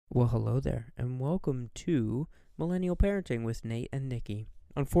Well, hello there, and welcome to Millennial Parenting with Nate and Nikki.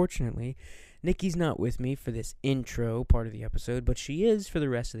 Unfortunately, Nikki's not with me for this intro part of the episode, but she is for the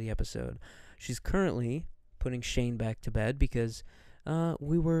rest of the episode. She's currently putting Shane back to bed because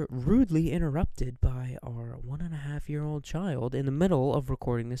we were rudely interrupted by our 1.5-year-old child in the middle of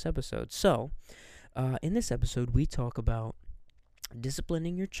recording this episode. So, in this episode, we talk about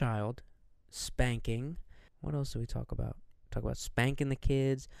disciplining your child, spanking. What else do we talk about? Talk about spanking the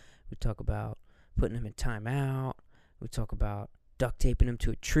kids. We talk about putting them in timeout. We talk about duct taping them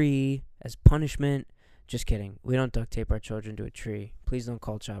to a tree as punishment. Just kidding. We don't duct tape our children to a tree. Please don't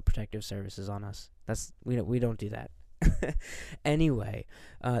call Child Protective Services on us. We don't do that. Anyway,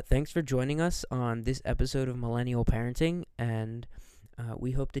 thanks for joining us on this episode of Millennial Parenting, and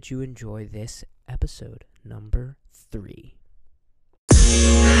we hope that you enjoy this episode number 3.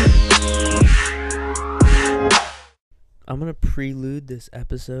 I'm going to prelude this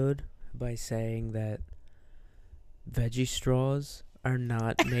episode by saying that veggie straws are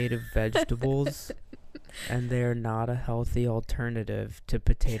not made of vegetables, and they are not a healthy alternative to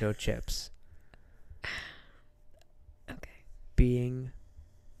potato chips. Okay. Being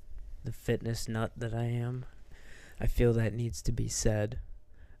the fitness nut that I am, I feel that needs to be said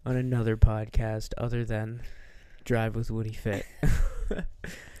on another podcast other than Drive with Woody Fit.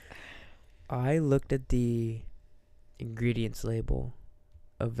 I looked at the ingredients label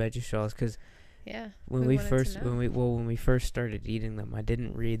of veggie straws because when we first started eating them, I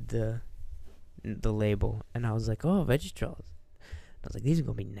didn't read the label, and I was like, oh, veggie straws. I was like, these are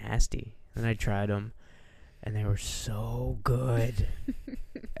gonna be nasty, and I tried them, and they were so good.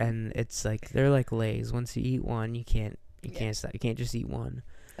 And it's like they're like Lay's. Once you eat one, you can't stop. You can't just eat one.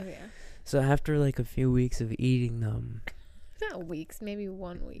 Oh yeah. So after like a few weeks of eating them, not weeks, maybe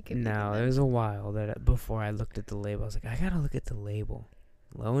 1 week. No, it was a while before I looked at the label. I was like, I gotta look at the label.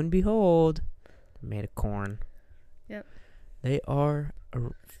 Lo and behold, they're made of corn. Yep. They are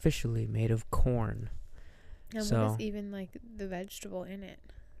officially made of corn. And what is even like the vegetable in it?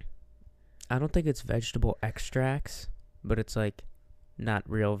 I don't think it's vegetable extracts, but it's like not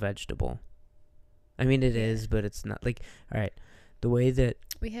real vegetable. I mean, it is, but it's not like, all right, the way that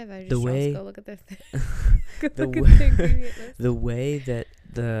we have veggie straws. Go look at the the way that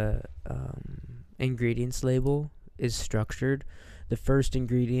the ingredients label is structured, the first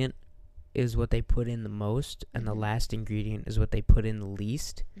ingredient is what they put in the most, and the last ingredient is what they put in the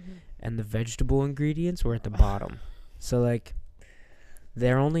least, and the vegetable ingredients were at the bottom. So like,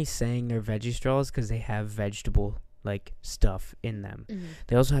 they're only saying they're veggie straws because they have vegetable like stuff in them.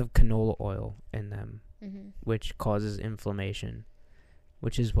 They also have canola oil in them, which causes inflammation,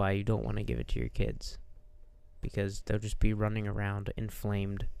 which is why you don't want to give it to your kids, because they'll just be running around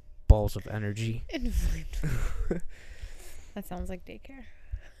inflamed balls of energy. Inflamed. That sounds like daycare.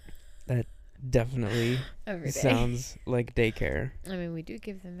 That definitely sounds like daycare. I mean, we do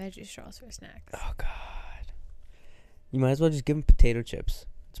give them veggie straws for snacks. Oh, God. You might as well just give them potato chips.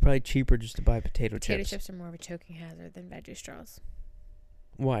 It's probably cheaper just to buy potato chips. Potato chips are more of a choking hazard than veggie straws.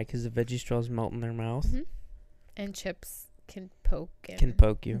 Why? Because the veggie straws melt in their mouth? And chips can poke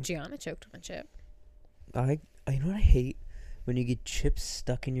you. Gianna choked on a chip. You know what I hate? When you get chips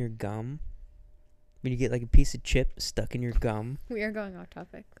stuck in your gum. When you get like a piece of chip stuck in your gum. We are going off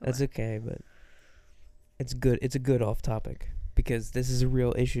topic. That's okay, but it's good. It's a good off topic because this is a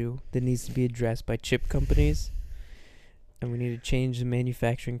real issue that needs to be addressed by chip companies, and we need to change the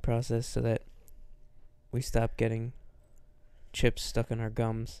manufacturing process so that we stop getting chips stuck in our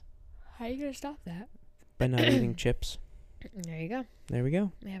gums. How are you gonna stop that? By not eating chips. There you go. There we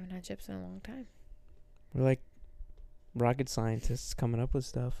go. We haven't had chips in a long time. We're like rocket scientists coming up with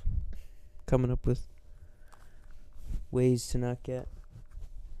stuff. Coming up with ways to not get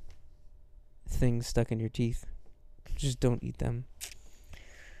things stuck in your teeth. Just don't eat them.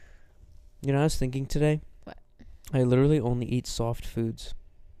 You know, I was thinking today. What? I literally only eat soft foods.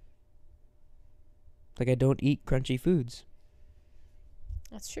 Like, I don't eat crunchy foods.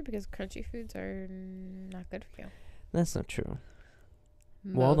 That's true, because crunchy foods are not good for you. That's not true.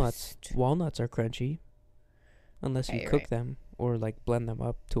 Walnuts are crunchy. Unless you cook them or, like, blend them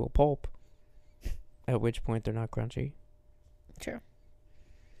up to a pulp. At which point they're not crunchy. True.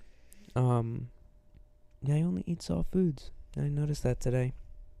 Yeah, I only eat soft foods. I noticed that today.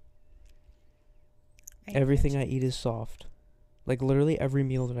 Everything I eat is soft. Like, literally every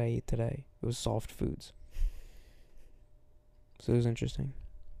meal that I ate today, it was soft foods. So it was interesting.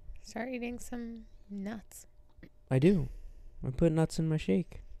 Start eating some nuts. I do. I put nuts in my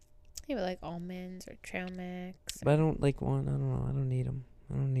shake. Yeah, but like almonds or trail mix. But I don't like one. I don't know. I don't need them.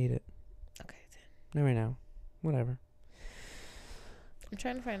 I don't need it. Okay, then. Not right now. Whatever. I'm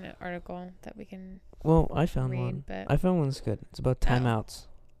trying to find an article that we can Well, I found read, one. but I found one that's good. It's about timeouts.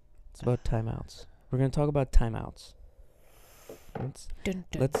 It's about timeouts. We're gonna talk about timeouts.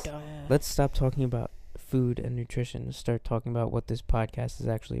 Let's stop talking about food and nutrition and start talking about what this podcast is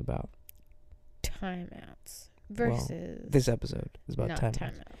actually about. timeouts versus This episode is about not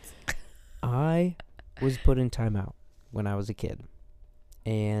timeouts. I was put in timeout when I was a kid,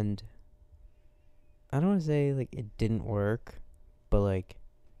 and I don't want to say like it didn't work, but like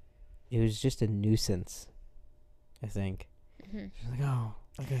it was just a nuisance. I think. Just like, oh,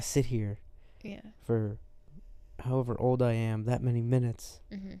 I gotta sit here Yeah. for however old I am, that many minutes,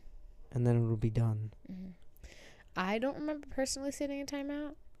 and then it'll be done. I don't remember personally sitting in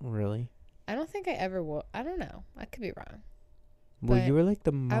timeout. Really? I don't think I ever will. I don't know. I could be wrong. Well, But you were like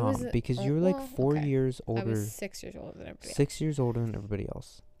the mom because you were like 4 okay. years older. I was 6 years older than everybody 6 years older than everybody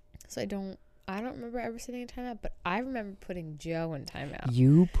else. else. So I don't remember ever sitting in timeout, but I remember putting Joe in timeout.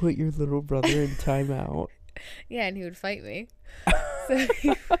 You put your little brother in timeout. Yeah, and he would fight me. So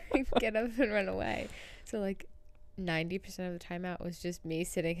he'd get up and run away. So like 90% of the timeout was just me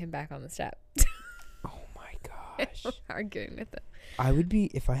sitting him back on the step. Oh my gosh. Arguing with him. I would be,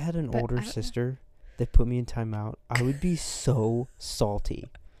 if I had an But older sister that put me in timeout, I would be so salty.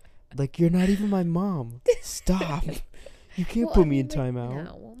 Like, you're not even my mom. Stop. You can't put me in timeout.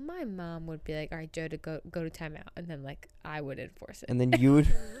 No, well, my mom would be like, all right, Joe, to go to timeout. And then, like, I would enforce it. And then you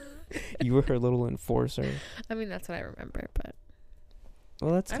would, you were her little enforcer. I mean, that's what I remember, but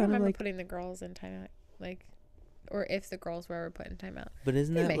Well, that's I kind of remember like, putting the girls in timeout, like, or if the girls were ever put in timeout. but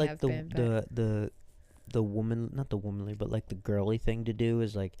isn't They that may like have been, the woman, not the womanly, but like the girly thing to do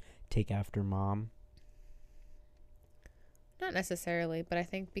is like take after mom? Not necessarily, but I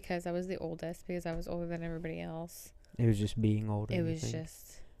think because I was the oldest, because I was older than everybody else, It was just being older. it was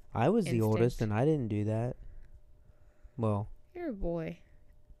just, I was the oldest instinct. and I didn't do that. Well, you're a boy.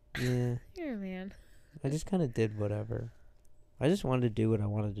 yeah. You're a man. I just kind of did whatever. I just wanted to do what I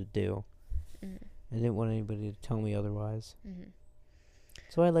wanted to do. I didn't want anybody to tell me otherwise.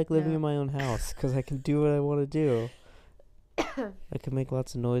 So I like living No. in my own house because I can do what I want to do. I can make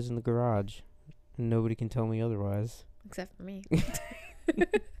lots of noise in the garage, and nobody can tell me otherwise. Except for me.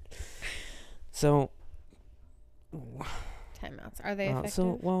 So, Timeouts. Are they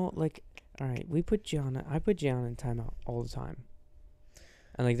effective? all right, I put Gianna in timeout all the time.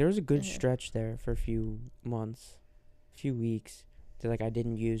 And, like, there was a good stretch there for a few months, few weeks, that, like, I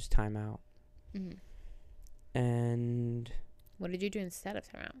didn't use timeout. And What did you do instead of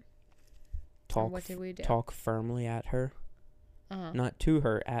timeout? What did we do? talk firmly at her. Uh-huh. Not to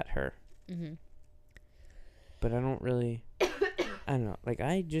her, at her. But I don't really, I don't know. Like,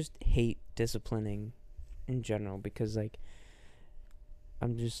 I just hate disciplining in general because, like,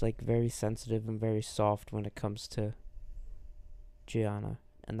 I'm just, like, very sensitive and very soft when it comes to Gianna.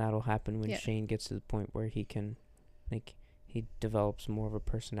 And that'll happen when Shane gets to the point where he can, like, he develops more of a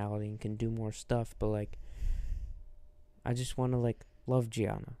personality and can do more stuff. But, like, I just want to, like, love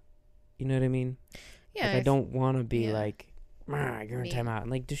Gianna. You know what I mean? Yeah. Like, I don't want to be, yeah. like, you're in Me. timeout. And,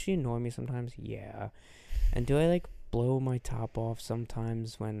 like, does she annoy me sometimes? Yeah. And do I, like, blow my top off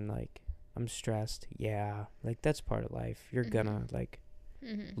sometimes when, like, I'm stressed? Yeah. Like, that's part of life. You're gonna, like,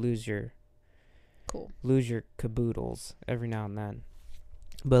 lose your caboodles every now and then.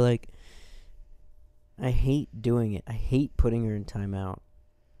 But, like, I hate doing it. I hate putting her in timeout.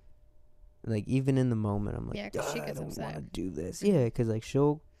 Like, even in the moment, I'm like, Yeah, 'cause she I gets don't upset. want to do this. Yeah, because, like,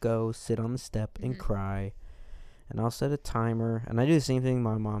 she'll go sit on the step and cry. And I'll set a timer. And I do the same thing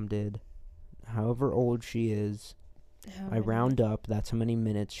my mom did. However old she is, I round up. That's how many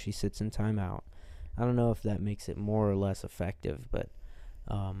minutes she sits in timeout. I don't know if that makes it more or less effective, but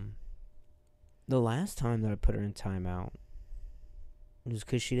the last time that I put her in timeout was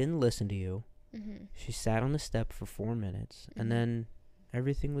because she didn't listen to you. She sat on the step for 4 minutes, and then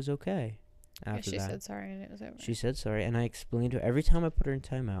everything was okay after she that. said sorry and it was over. She said sorry, and I explained to her every time I put her in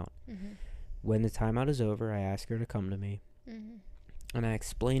timeout. When the timeout is over, I ask her to come to me, and I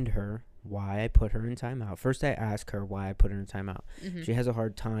explained to her why I put her in timeout. First, I ask her why I put her in timeout. She has a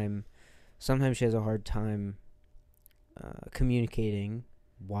hard time. Sometimes she has a hard time communicating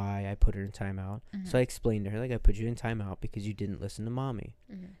why I put her in timeout. So I explained to her, like, I put you in timeout because you didn't listen to mommy.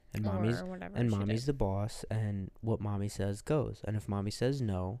 And mommy's the boss, and what mommy says goes. And if mommy says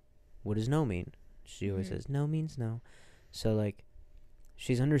no, what does no mean? She always says no means no. So, like,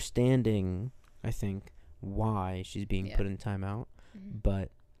 she's understanding, I think, why she's being put in timeout.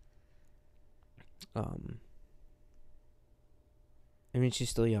 But I mean, she's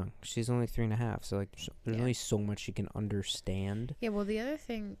still young. She's only 3.5, so, like, there's only so much she can understand. Yeah, well, the other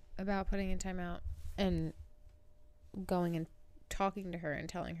thing about putting in timeout and going in talking to her and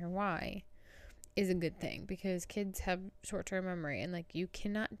telling her why is a good thing, because kids have short-term memory, and like you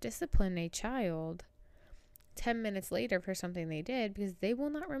cannot discipline a child 10 minutes later for something they did, because they will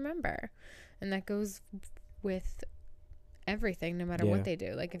not remember. And that goes with everything, no matter what they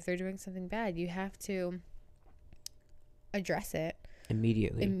do. Like if they're doing something bad, you have to address it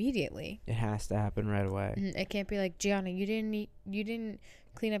immediately. It has to happen right away. It can't be like, Gianna, you didn't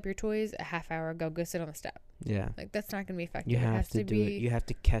clean up your toys a half hour ago, go sit on the step. Yeah, like that's not gonna be effective. You have to do it. You have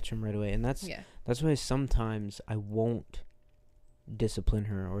to catch them right away, and that's why sometimes I won't discipline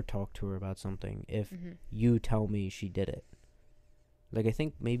her or talk to her about something if you tell me she did it. Like I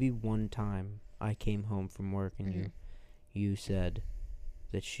think maybe one time I came home from work and you said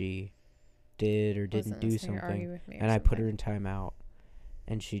that she did or didn't do something, and I put her in timeout,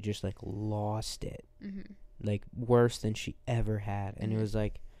 and she just like lost it, like worse than she ever had. And it was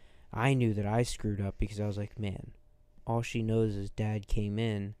like, I knew that I screwed up, because I was like, man, all she knows is dad came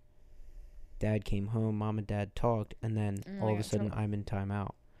home, mom and dad talked, and then all of a sudden I'm in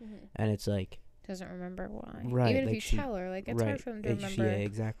timeout. And it's like, doesn't remember why. Right. Even like if you tell her, like it's hard for them to remember. Yeah,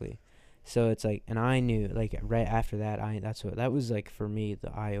 exactly. So it's like, and I knew, like right after that, that was like for me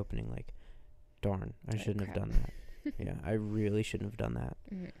the eye opening, like, darn, I shouldn't have done that. Yeah, I really shouldn't have done that.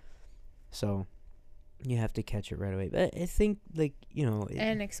 So you have to catch it right away. But I think, like,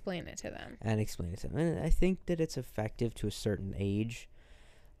 and explain it to them. And I think that it's effective to a certain age.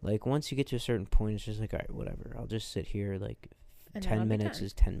 Like, once you get to a certain point, it's just like, all right, whatever. I'll just sit here, like, and 10 minutes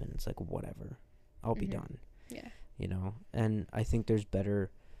is 10 minutes. Like, whatever. I'll be done. Yeah. And I think there's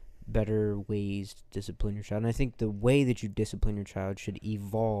better ways to discipline your child. And I think the way that you discipline your child should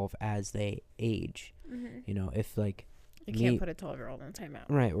evolve as they age. If, like, you can't put a 12-year-old on timeout.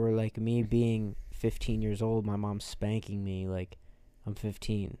 Right, or like me being 15 years old, my mom's spanking me like I'm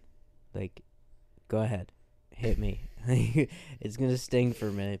 15. Like, go ahead, hit me. It's gonna sting for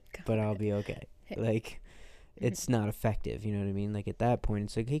a minute, but I'll be okay. Like, it's not effective. You know what I mean? Like at that point,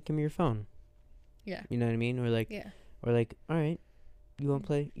 it's like, hey, give me your phone. Yeah. You know what I mean? Or like, all right, you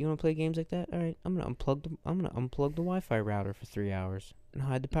wanna play games like that? All right, I'm gonna unplug the Wi-Fi router for 3 hours and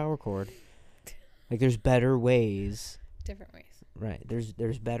hide the power cord. Like, there's better ways. Different ways. Right.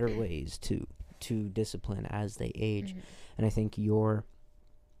 There's better ways to discipline as they age. And I think your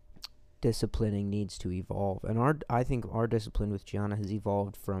disciplining needs to evolve. And I think our discipline with Gianna has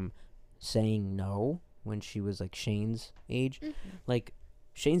evolved from saying no when she was like Shane's age. Like,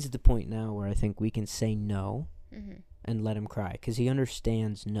 Shane's at the point now where I think we can say no and let him cry, because he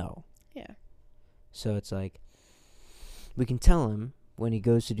understands no. Yeah. So it's like, we can tell him when he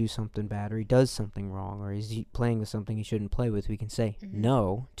goes to do something bad, or he does something wrong, or he's playing with something he shouldn't play with, we can say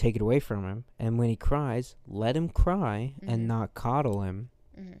no, take it away from him. And when he cries, let him cry and not coddle him,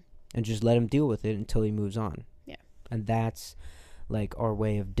 and just let him deal with it until he moves on. Yeah. And that's like our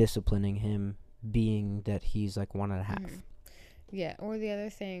way of disciplining him, being that he's like 1.5. Yeah. Or the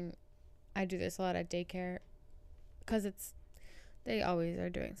other thing, I do this a lot at daycare, because they always are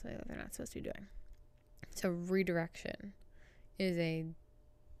doing something that they're not supposed to be doing. So redirection is a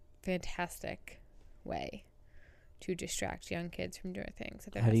fantastic way to distract young kids from doing things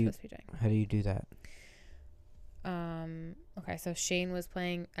that they're not supposed to be doing. How do you do that? Okay, so Shane was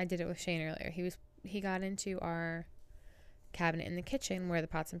playing. I did it with Shane earlier. He got into our cabinet in the kitchen where the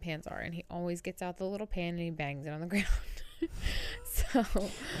pots and pans are, and he always gets out the little pan and he bangs it on the ground. So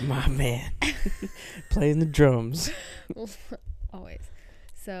my man playing the drums. Always.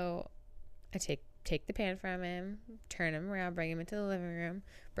 So I take the pan from him, turn him around, bring him into the living room,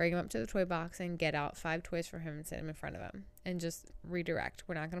 bring him up to the toy box, and get out 5 toys for him and sit him in front of him, and just redirect.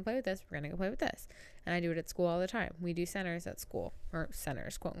 We're not going to play with this. We're going to go play with this. And I do it at school all the time. We do centers at school, or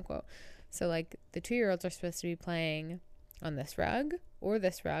centers, quote unquote. So like the 2-year-olds are supposed to be playing on this rug or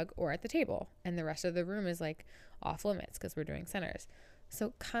at the table, and the rest of the room is like off limits because we're doing centers.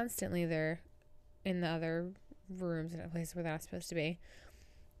 So constantly they're in the other rooms and places where they're not supposed to be.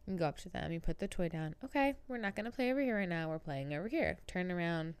 You go up to them, you put the toy down. Okay, we're not going to play over here right now. We're playing over here. Turn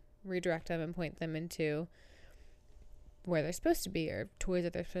around, redirect them, and point them into where they're supposed to be, or toys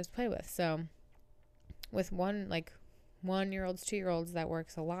that they're supposed to play with. So with 1-year-olds, 2-year-olds, that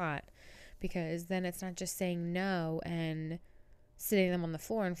works a lot, because then it's not just saying no and sitting them on the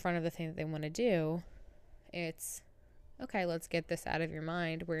floor in front of the thing that they want to do. It's, okay, let's get this out of your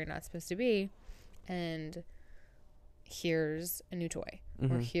mind where you're not supposed to be, and here's a new toy,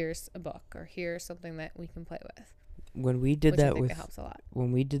 or here's a book, or here's something that we can play with. When we did that that helps a lot.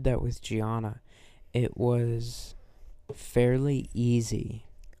 When we did that with Gianna, it was fairly easy,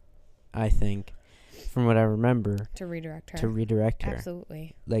 I think, from what I remember, To redirect her. to redirect her.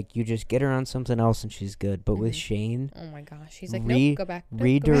 Absolutely. Like, you just get her on something else and she's good. But with Mhm. Shane, Oh my gosh. He's like, nope, go back. Nope, go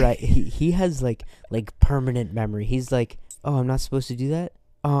redirect. back. He has like permanent memory. He's like, oh, I'm not supposed to do that.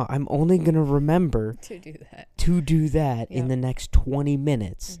 I'm only gonna remember To do that. to do that in Yep. the next 20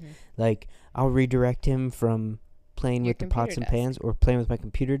 minutes. Mhm. Like, I'll redirect him from playing Your with the pots computer and desk. pans or playing with my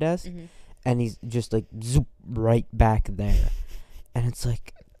computer desk, Mhm. and he's just like zoop right back there, and it's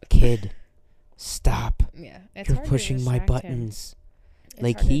like, kid, stop! Yeah. It's You're hard to pushing my distract him. buttons. It's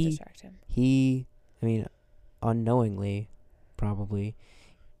Like, hard to distract him. I mean, unknowingly, probably,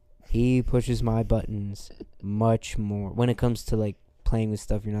 he pushes my buttons much more when it comes to like playing with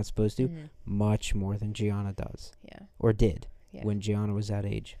stuff you're not supposed to, Mhm. much more than Gianna does Yeah. or did Yeah. when Gianna was that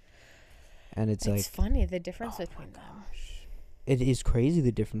age. And it's It's like, funny the difference between them. it is crazy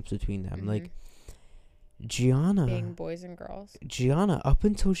the difference between them. Like, Mhm. Gianna, Being boys and girls. up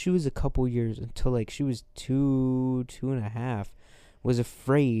until she was a couple years, until like she was 2.5, was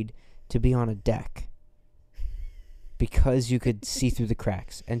afraid to be on a deck because you could see through the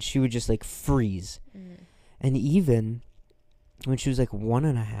cracks, and she would just like freeze. Mhm. And even when she was like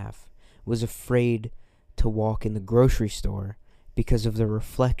 1.5, was afraid to walk in the grocery store because of the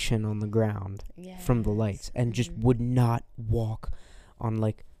reflection on the ground from the lights, Yes. and just Mhm. would not walk on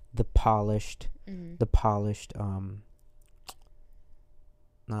like the polished Mhm.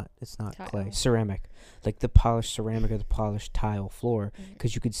 it's not Tile. clay, ceramic, like the polished ceramic or the polished tile floor, Mhm.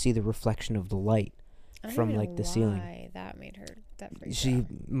 because you could see the reflection of the light I don't from even like know the ceiling. why that made her that freaked She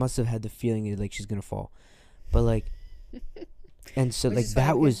out. must have had the feeling that like she's gonna fall, but like, and so Which like is funny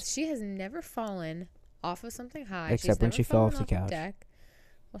that because was she has never fallen off of something high. Except She's when never she fell fallen off the couch. Deck.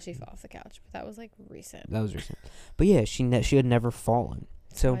 Well, she fell off the couch, but that was like recent. that was recent. But yeah, she had never fallen.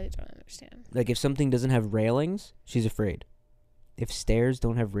 So I don't understand. like, if something doesn't have railings, she's afraid. If stairs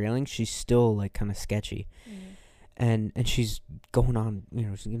don't have railings, she's still like kind of sketchy. Mhm. And she's going on,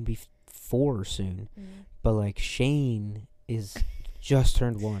 she's gonna be 4 soon. Mhm. But like, Shane is just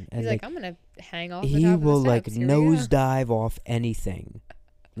turned 1, and He's like, like, I'm gonna hang off the he top of the will steps. like Here we go." nosedive off anything,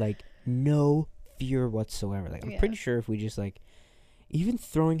 like no fear whatsoever. Like, I'm Yeah. pretty sure if we just like, even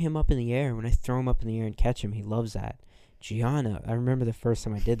throwing him up in the air, when I throw him up in the air and catch him, he loves that. Gianna, I remember the first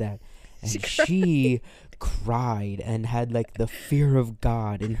time I did that, and she cried and had like the fear of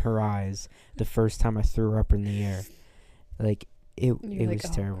God in her eyes the first time I threw her up in the air. Like, it You're like,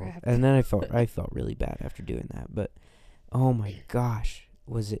 was "Oh, terrible. crap." And then I felt really bad after doing that. But oh my gosh,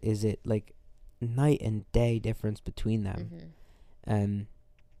 is it like night and day difference between them? Mhm. And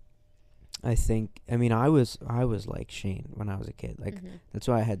I think, I mean, I was like Shane when I was a kid. Like, Mhm. that's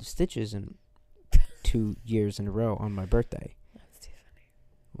why I had stitches in 2 years in a row on my birthday. That's too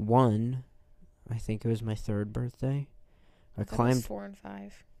funny. One, I think it was my 3rd birthday. I thought it was climbed. 4 and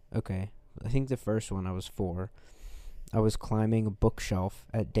 5. Okay, I think the first one I was 4. I was climbing a bookshelf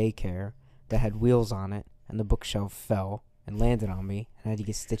at daycare that had wheels on it, and the bookshelf fell and landed on me, and I had to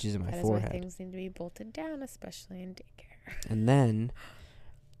get stitches in my That is forehead. why things need to be bolted down, especially in daycare. And then,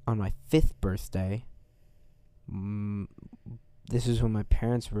 on my 5th birthday, this is when my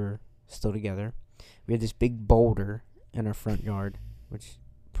parents were still together. We had this big boulder in our front yard, which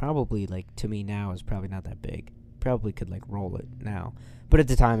probably, like, to me now is probably not that big. Probably could, like, roll it now. But at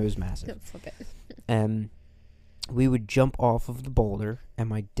the time, it was massive. Flip it. And we would jump off of the boulder, and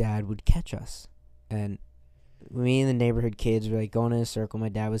my dad would catch us. And me and the neighborhood kids were, like, going in a circle. My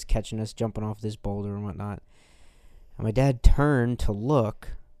dad was catching us, jumping off this boulder and whatnot. And my dad turned to look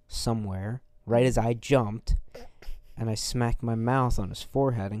somewhere right as I jumped, and I smacked my mouth on his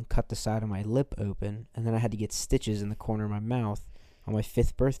forehead and cut the side of my lip open, and then I had to get stitches in the corner of my mouth on my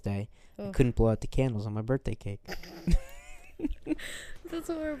 5th birthday. I Oof. couldn't blow out the candles on my birthday cake. That's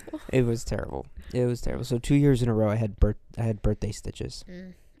horrible. It was terrible. It was terrible. So 2 years in a row, I had birthday stitches.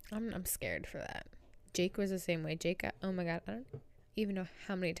 I'm scared for that. Jake was the same way. Jake got, oh my god, I don't even know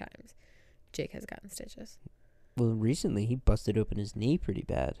how many times Jake has gotten stitches. Well, recently he busted open his knee pretty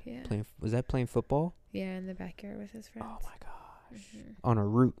bad. Yeah. Was that playing football? Yeah, in the backyard with his friends. Oh my gosh! Mhm. On a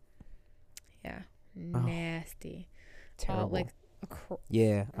root. Yeah. Nasty. Terrible. Like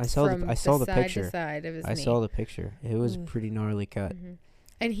yeah, I saw the side picture. to side of his I knee. saw the picture. It was a Oof. pretty gnarly cut. Mhm.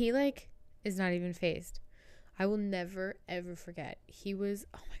 And he like is not even phased. I will never ever forget. He was,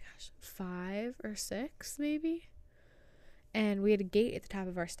 oh my gosh, 5 or 6 maybe. And we had a gate at the top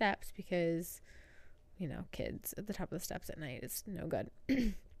of our steps because, kids at the top of the steps at night, it's no good.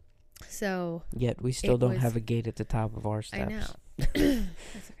 So Yet we still it don't was- have a gate at the top of our steps. I know.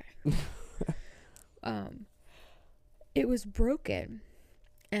 That's okay. It was broken,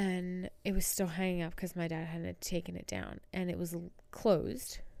 and it was still hanging up because my dad hadn't taken it down, and it was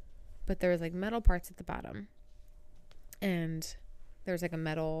closed. but there was like metal parts at the bottom, and there was like a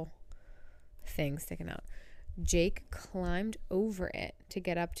metal thing sticking out. Jake climbed over it to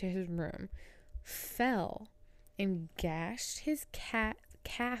get up to his room, fell, and gashed his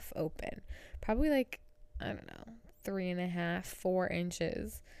calf open. Probably like, I don't know, 3.5, 4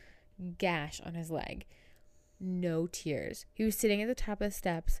 inches gash on his leg. No tears. He was sitting at the top of the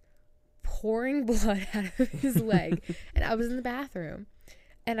steps, pouring blood out of his leg. And I was in the bathroom,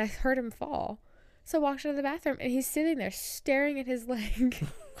 and I heard him fall. So I walked out of the bathroom, and he's sitting there staring at his leg.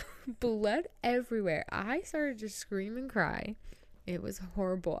 Blood everywhere. I started to scream and cry. It was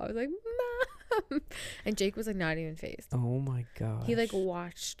horrible. I was like, Mom! And Jake was like not even fazed. Oh my gosh. He like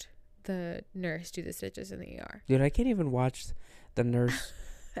watched the nurse do the stitches in the ER. Dude, I can't even watch the nurse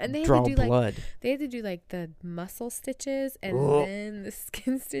and they draw had to do blood. They had to do like the muscle stitches and then the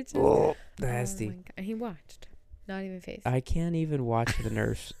skin stitches. Nasty. Oh my God. And he watched. Not even fazed. I can't even watch the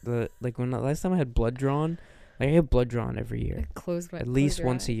nurse. When the last time I had blood drawn, like I get blood drawn every year. At least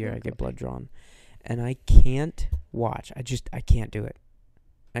once a year I get blood drawn. And I can't watch. I can't do it.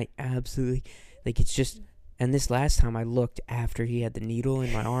 I absolutely, like, it's just, and this last time I looked after he had the needle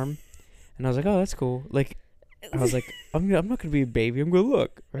in my arm, and I was like, oh, that's cool. Like, I was like, I'm not going to be a baby. I'm going to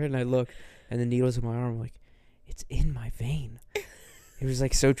look. Right? And I look, and the needle's in my arm. I'm like, it's in my vein. It was,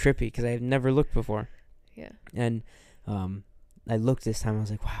 like, so trippy because I had never looked before. Yeah. And I looked this time. I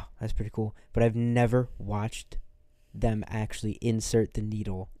was like, wow, that's pretty cool. But I've never watched them actually insert the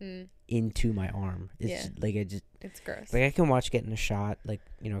needle into my arm. It's like, it's gross. Like, I can watch getting a shot, like,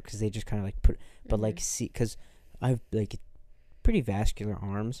 because they just kind of like put, but like, see, because I've like pretty vascular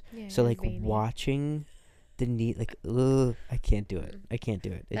arms, so like veiny. Watching the like, I can't do it. I can't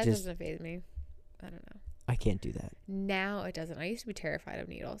do it. It that just doesn't faze me. I don't know. I can't do that. Now it doesn't. I used to be terrified of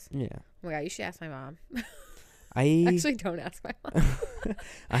needles. Yeah. Oh my God, you should ask my mom. I actually don't ask my mom.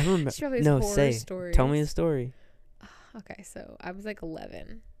 I remember. No, say. Stories. Tell me a story. Okay, so I was like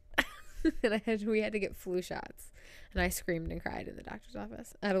 11, and we had to get flu shots, and I screamed and cried in the doctor's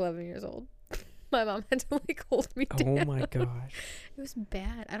office at 11 years old. My mom had to like hold me down. Oh my gosh. It was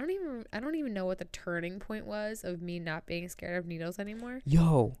bad. I don't even know what the turning point was of me not being scared of needles anymore.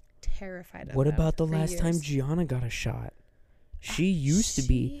 Yo. Terrified of what them about the last years. time Gianna got a shot? She used to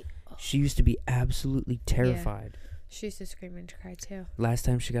be absolutely terrified. Yeah. She used to scream and cry too. Last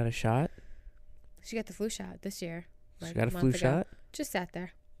time she got a shot? She got the flu shot this year. She got a flu shot? Just sat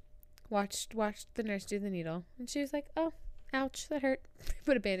there. Watched the nurse do the needle. And she was like, oh, ouch, that hurt.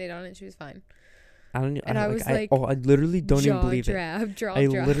 Put a Band-Aid on it and she was fine. I literally don't even believe it. I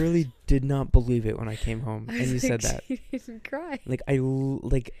literally did not believe it when I came home and you said that. She didn't cry.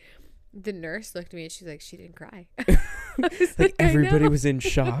 The nurse looked at me and she's like, she didn't cry. like everybody was in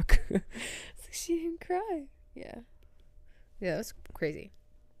shock. It's like, she didn't cry. Yeah. Yeah, that was crazy.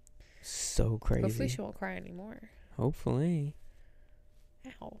 So crazy. Hopefully she won't cry anymore. Hopefully.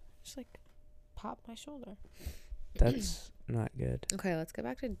 Ow. Just like pop my shoulder. That's not good. Okay, let's go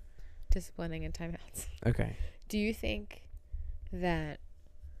back to disciplining and timeouts. Okay. Do you think that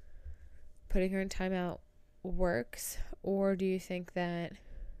putting her in timeout works, or do you think that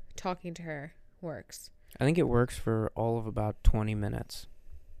talking to her works? I think it works for all of about 20 minutes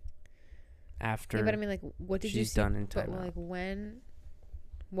after. Yeah, but I mean, like, what did you see? Done in timeout. Like,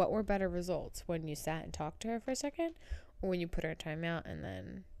 what were better results, when you sat and talked to her for a second, or when you put her in timeout and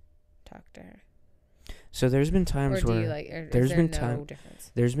then talked to her? So there's been times where there's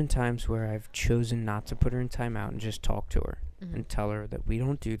been times where I've chosen not to put her in timeout and just talk to her and tell her that we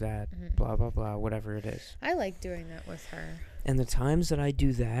don't do that, blah blah blah, whatever it is. I like doing that with her. And the times that I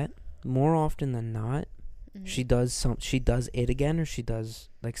do that, more often than not, she does it again, or she does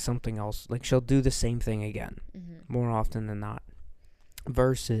like something else. Like, she'll do the same thing again, more often than not.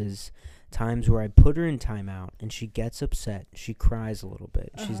 Versus times where I put her in timeout and she gets upset, she cries a little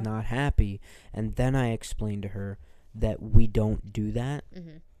bit, she's not happy, and then I explain to her that we don't do that.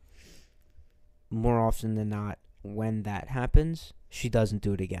 More often than not, when that happens, she doesn't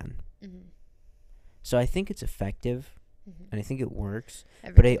do it again. So I think it's effective, and I think it works,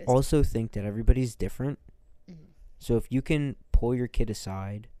 but I also think that everybody's different. So if you can pull your kid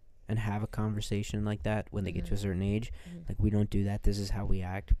aside and have a conversation like that when they get to a certain age, like, we don't do that, this is how we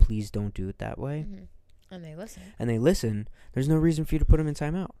act, please don't do it that way. And they listen. There's no reason for you to put them in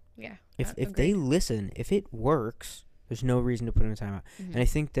timeout. Yeah. If they listen, if it works, there's no reason to put them in timeout. And I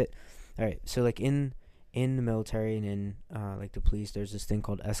think that, all right, so like in the military and in like the police, there's this thing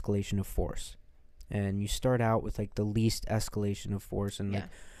called escalation of force. And you start out with like the least escalation of force, and like,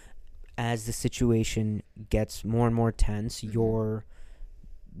 as the situation gets more and more tense, your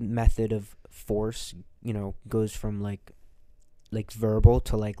method of force, goes from like like verbal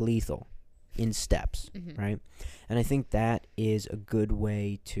to like lethal in steps, Mm-hmm. right? And I think that is a good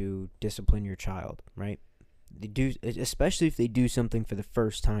way to discipline your child, right? They do, especially if they do something for the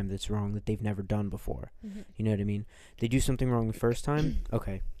first time that's wrong that they've never done before. Mm-hmm. You know what I mean? They do something wrong the first time,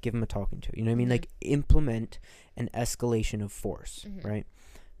 okay, give them a talking to. You know what I mean? Mhm. Like implement an escalation of force, Mhm. right?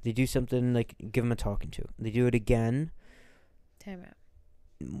 They do something, like give them a talking to. They do it again,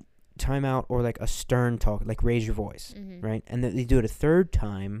 time out, or like a stern talk, like raise your voice, Mm-hmm. right? And then they do it a third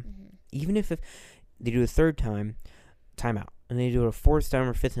time, Mm-hmm. even if they do it a third time, time out. And they do it a fourth time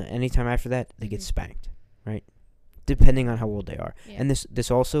or fifth time, anytime after that, they get Mhm. spanked, right? Depending on how old they are. Yeah. And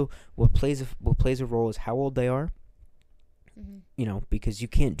this also, what plays a role is how old they are. Mm-hmm. You know, because we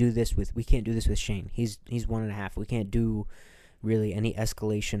can't do this with Shane. He's 1.5. We can't do really any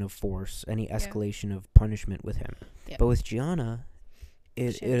escalation of force, any escalation of punishment with him. Yeah. But with Gianna,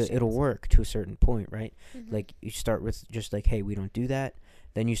 it'll Shane's. work to a certain point, right? Mm-hmm. Like you start with just like, hey, we don't do that.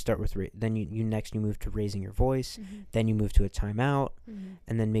 Then you start with then you move to raising your voice. Mm-hmm. Then you move to a timeout, Mm-hmm.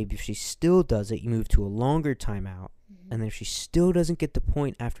 and then maybe if she still does it, you move to a longer timeout. Mm-hmm. And then if she still doesn't get the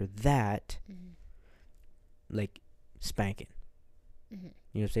point after that, Mm-hmm. like spanking. Mm-hmm.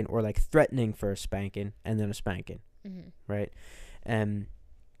 You know what I'm saying? Or like threatening for a spanking and then a spanking, Mm-hmm. right?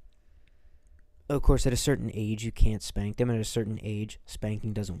 Of course, at a certain age, you can't spank them. At a certain age,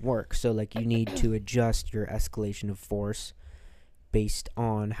 spanking doesn't work. So, like, you need to adjust your escalation of force based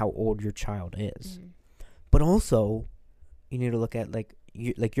on how old your child is. Mm-hmm. But also, you need to look at, like,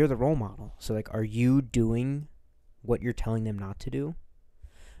 you're the role model. So, like, are you doing what you're telling them not to do?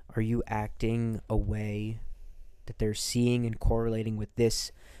 Are you acting a way that they're seeing and correlating with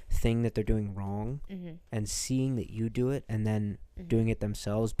this thing that they're doing wrong, Mm-hmm. and seeing that you do it and then Mm-hmm. doing it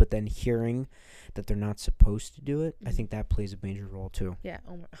themselves, but then hearing that they're not supposed to do it? I Mhm. think that plays a major role too. Yeah.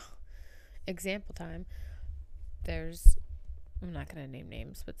 Oh my. Example time. I'm not gonna name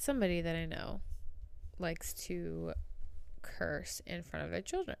names, but somebody that I know likes to curse in front of their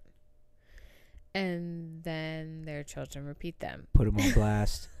children, and then their children repeat them. Put them on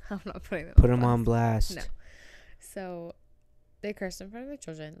blast. I'm not putting them. Put them on blast. No. So they curse in front of their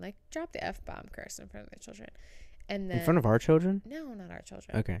children, like drop the F-bomb, curse in front of their children, and then In front of our children? no, not our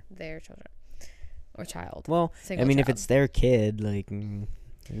children. Okay. Their children or child. Well, Single I mean, if child. it's their kid, like, they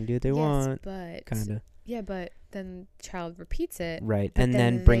can do what they want, but kind of. yeah, but then the child repeats it. Right. but And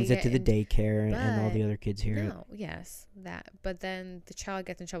then then brings they it to get the daycare, and all the but other kids hear it. No, yes, that. But then the child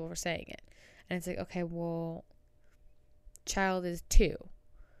gets in trouble for saying it, and it's like, okay, well, child is 2.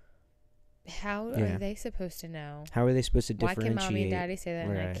 How Yeah. are they supposed to know? How are they supposed to Why differentiate? can mommy and daddy say that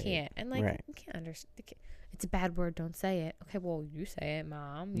and I Right, can't? And like, right. you can't understand. It's a bad word. Don't say it. Okay, well, you say it,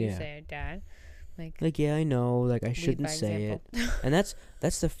 mom. You Yeah. say it, dad. Like, yeah, I know. Like, I lead shouldn't by say it. example. And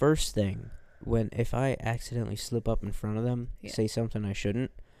that's the first thing. If I accidentally slip up in front of them, Yeah. say something I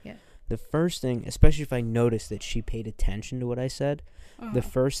shouldn't. Yeah. The first thing, especially if I notice that she paid attention to what I said, the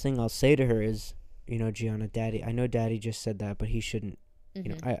first thing I'll say to her is, you know, Gianna, I know daddy just said that, but he shouldn't. Mhm.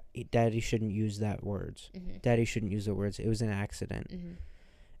 You know, daddy shouldn't use that words. Mhm. Daddy shouldn't use the words. It was an accident. Mhm.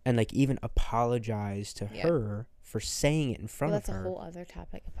 And like even apologize to Yeah. her for saying it in front Well, of that's her. a whole other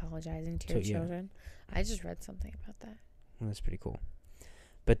topic. Apologizing to So, your yeah. children. I just read something about that. Well, that's pretty cool.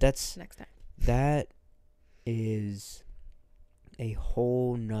 But that Next time. is a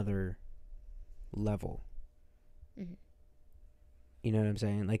whole nother level. Mhm. You know what I'm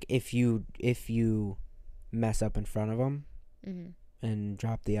saying? Like if you mess up in front of them Mhm. and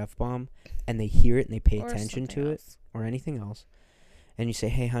drop the F-bomb and they hear it and they pay Or attention something to it else. or anything else, and you say,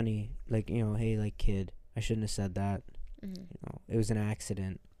 hey honey, like, you know, hey, like, kid, I shouldn't have said that, Mhm. you know, it was an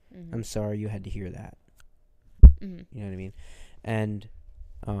accident, Mhm. I'm sorry you had to hear that, Mhm. you know what I mean? And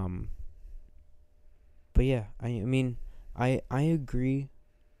but yeah, I mean, I agree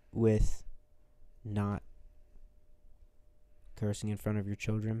with not cursing in front of your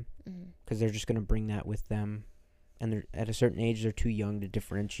children, Mhm. because they're just going to bring that with them, and they're at a certain age, they're too young to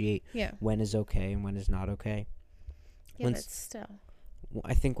differentiate Yeah. when is okay and when is not okay. Yeah, Once- but still.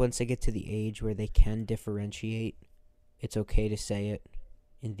 I think once they get to the age where they can differentiate, it's okay to say it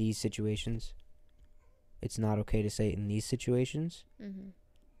in these situations, it's not okay to say it in these situations, Mhm.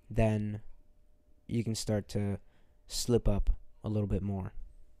 then you can start to slip up a little bit more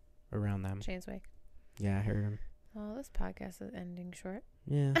around them. Shane's Wake. Yeah, I heard him. Well, this podcast is ending short.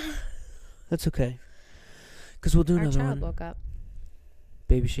 Yeah, that's okay. Because we'll do Our another child one. woke up.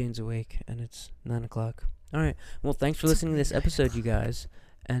 Baby Shane's awake, and it's 9 o'clock. All right. Well, thanks for listening to this 9 episode, you guys.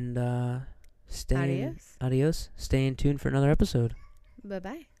 And Adios. Adios. Stay in tune for another episode.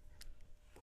 Bye-bye.